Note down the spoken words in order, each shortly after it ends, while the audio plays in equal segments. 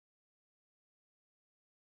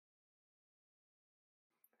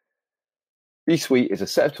G Suite is a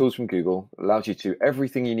set of tools from Google that allows you to do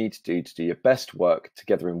everything you need to do your best work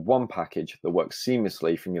together in one package that works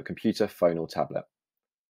seamlessly from your computer, phone, or tablet.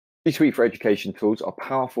 G Suite for Education tools are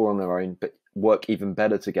powerful on their own, but work even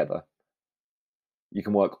better together. You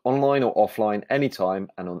can work online or offline anytime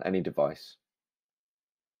and on any device.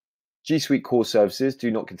 G Suite core services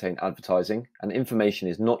do not contain advertising, and information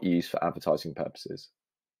is not used for advertising purposes.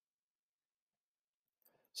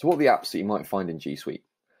 So what are the apps that you might find in G Suite?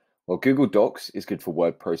 Well, Google Docs is good for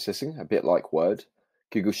word processing, a bit like Word.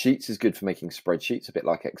 Google Sheets is good for making spreadsheets, a bit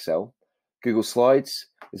like Excel. Google Slides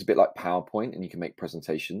is a bit like PowerPoint, and you can make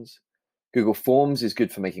presentations. Google Forms is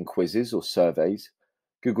good for making quizzes or surveys.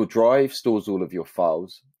 Google Drive stores all of your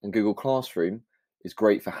files, and Google Classroom is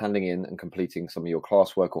great for handing in and completing some of your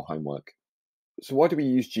classwork or homework. So why do we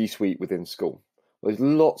use G Suite within school? Well, there's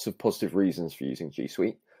lots of positive reasons for using G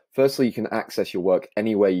Suite. Firstly, you can access your work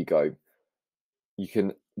anywhere you go. You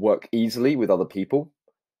can work easily with other people.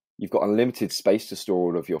 You've got unlimited space to store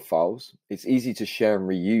all of your files. It's easy to share and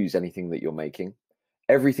reuse anything that you're making.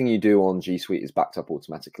 Everything you do on G Suite is backed up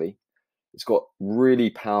automatically. It's got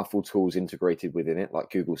really powerful tools integrated within it,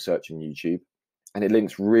 like Google Search and YouTube, and it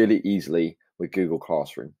links really easily with Google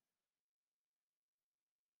Classroom.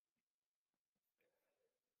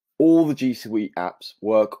 All the G Suite apps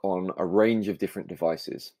work on a range of different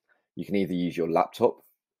devices. You can either use your laptop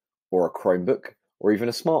or a Chromebook or even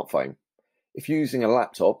a smartphone. If you're using a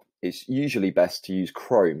laptop, it's usually best to use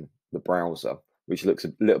Chrome, the browser, which looks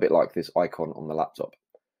a little bit like this icon on the laptop.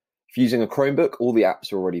 If you're using a Chromebook, all the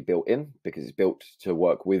apps are already built in because it's built to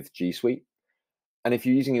work with G Suite. And if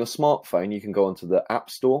you're using your smartphone, you can go onto the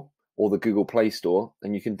App Store or the Google Play Store,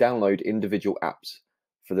 and you can download individual apps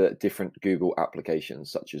for the different Google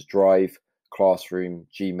applications, such as Drive, Classroom,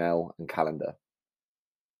 Gmail, and Calendar.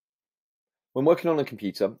 When working on a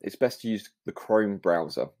computer, it's best to use the Chrome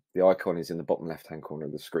browser. The icon is in the bottom left-hand corner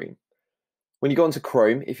of the screen. When you go into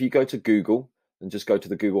Chrome, if you go to Google and just go to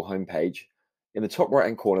the Google homepage, in the top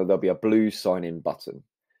right-hand corner, there'll be a blue sign-in button.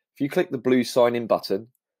 If you click the blue sign-in button,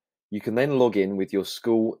 you can then log in with your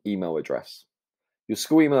school email address. Your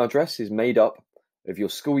school email address is made up of your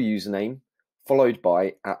school username, followed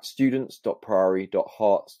by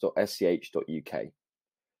 @students.priory.hearts.sch.uk.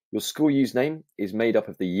 Your school username is made up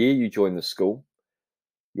of the year you joined the school,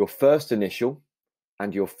 your first initial,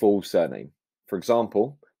 and your full surname. For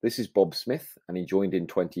example, this is Bob Smith, and he joined in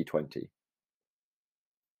 2020.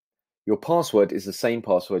 Your password is the same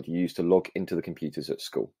password you use to log into the computers at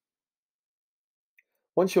school.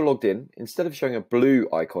 Once you're logged in, instead of showing a blue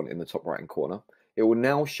icon in the top right-hand corner, it will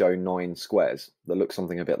now show 9 squares that look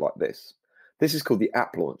something a bit like this. This is called the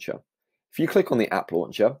App Launcher. If you click on the App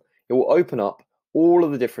Launcher, it will open up all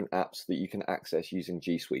of the different apps that you can access using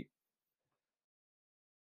G Suite.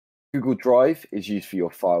 Google Drive is used for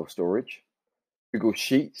your file storage. Google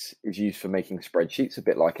Sheets is used for making spreadsheets, a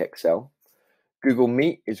bit like Excel. Google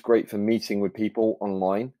Meet is great for meeting with people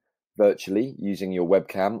online, virtually, using your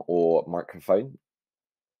webcam or microphone.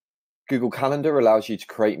 Google Calendar allows you to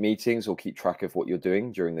create meetings or keep track of what you're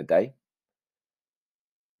doing during the day.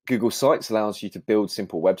 Google Sites allows you to build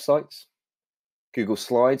simple websites. Google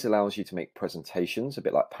Slides allows you to make presentations, a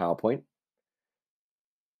bit like PowerPoint.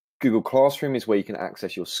 Google Classroom is where you can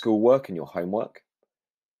access your schoolwork and your homework.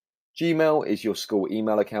 Gmail is your school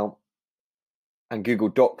email account. And Google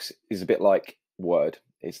Docs is a bit like Word.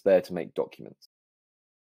 It's there to make documents.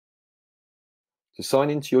 To sign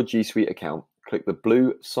into your G Suite account, click the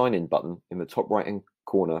blue Sign In button in the top right-hand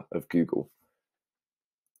corner of Google.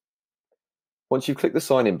 Once you've clicked the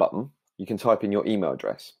Sign In button, you can type in your email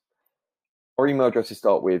address. Our email addresses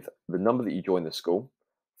start with the number that you joined the school,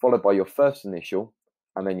 followed by your first initial,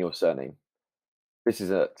 and then your surname. This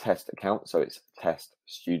is a test account, so it's test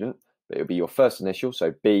student, but it'll be your first initial,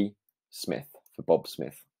 so B Smith for Bob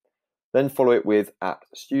Smith. Then follow it with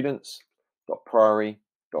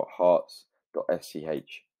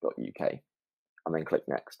 @students.priory.hearts.sch.uk, and then click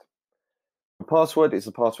next. The password is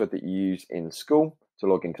the password that you use in school to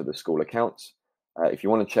log into the school accounts. If you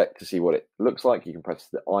want to check to see what it looks like, you can press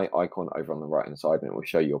the eye icon over on the right hand side and it will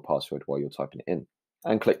show you your password while you're typing it in,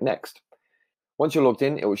 and click next. Once you're logged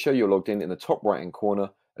in, it will show you're logged in the top right hand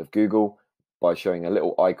corner of Google by showing a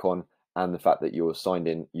little icon and the fact that you're signed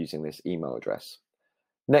in using this email address.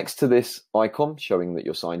 Next to this icon showing that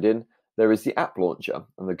you're signed in, there is the App Launcher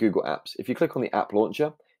and the Google Apps. If you click on the App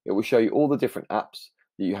Launcher, it will show you all the different apps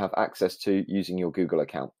that you have access to using your Google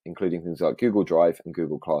account, including things like Google Drive and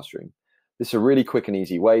Google Classroom. This is a really quick and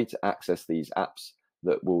easy way to access these apps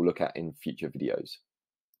that we'll look at in future videos.